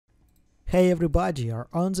Hey everybody, you're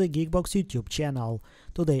on the GeekBox YouTube channel.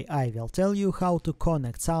 Today I will tell you how to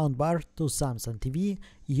connect soundbar to Samsung TV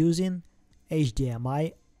using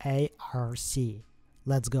HDMI earc.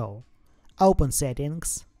 Let's go. Open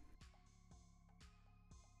Settings.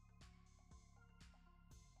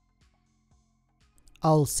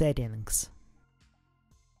 All settings.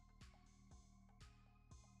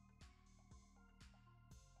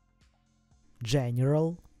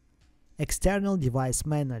 General. External Device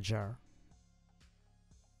Manager.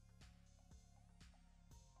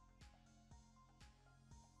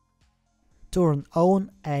 Turn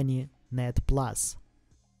on anynet plus.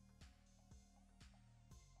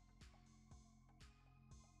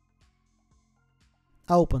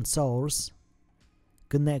 Open Source.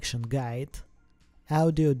 Connection Guide.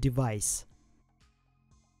 Audio Device.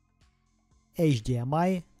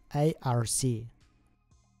 HDMI earc.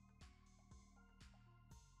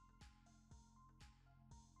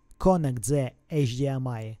 Connect the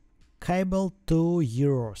HDMI cable to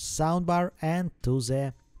your soundbar and to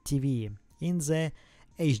the TV in the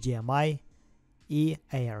HDMI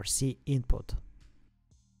earc input.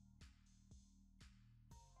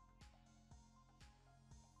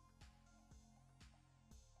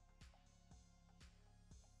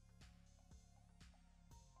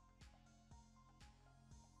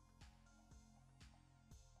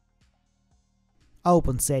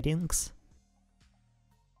 Open Settings.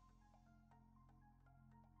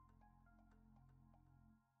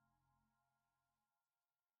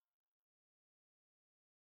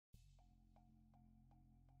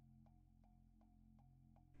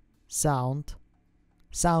 Sound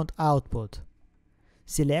output.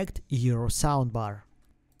 Select your soundbar.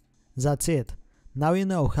 That's it. Now you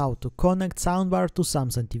know how to connect soundbar to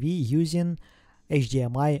Samsung TV using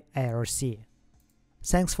HDMI earc.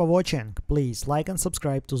 Thanks for watching. Please like and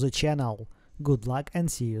subscribe to the channel. Good luck and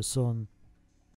see you soon.